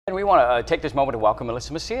And we want to take this moment to welcome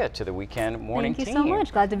Melissa Macia to the Weekend Morning Team. Thank you so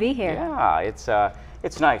much. Glad to be here. Yeah,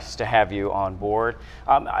 it's nice to have you on board.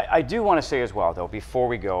 I do want to say as well, though, before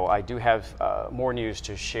we go, I do have more news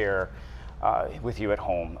to share with you at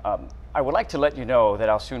home. I would like to let you know that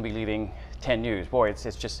I'll soon be leaving 10 News. Boy,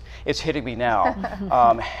 it's hitting me now.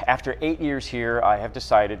 After 8 years here, I have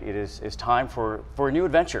decided it is time for a new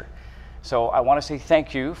adventure. So I want to say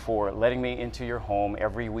thank you for letting me into your home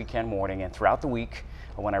every weekend morning and throughout the week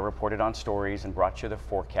when I reported on stories and brought you the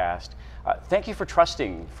forecast. Thank you for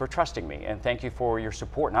trusting me, and thank you for your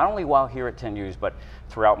support, not only while here at 10 News, but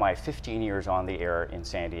throughout my 15 years on the air in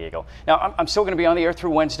San Diego. Now, I'm still going to be on the air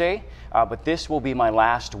through Wednesday, but this will be my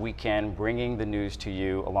last weekend bringing the news to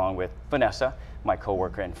you, along with Vanessa, my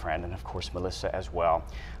coworker and friend, and of course Melissa as well.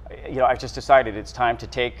 You know, I've just decided it's time to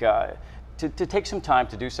take some time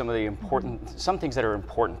to do some of the some things that are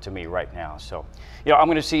important to me right now. So, you know, I'm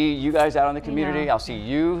going to see you guys out in the community. I'll see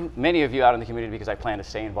many of you out in the community, because I plan to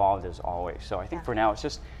stay involved as always. So I think for now it's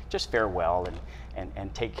just farewell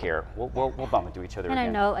and take care. We'll bump into each other and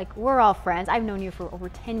again. I know, like, we're all friends. I've known you for over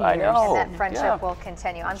 10 years. I know. And that friendship will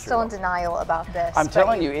continue. I'm still in denial about this. I'm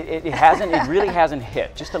telling you, it really hasn't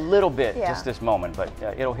hit. Just a little bit, just this moment, but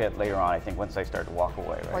it'll hit later on, I think, once I start to walk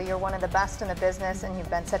away. Right? Well, you're one of the best in the business, and you've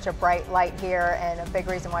been such a bright light here, and a big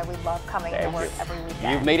reason why we love coming to work every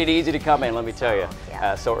weekend. You've made it easy to come in, let me tell you,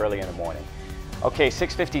 so early in the morning. Okay,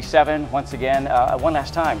 6:57, once again, one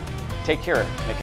last time, take care.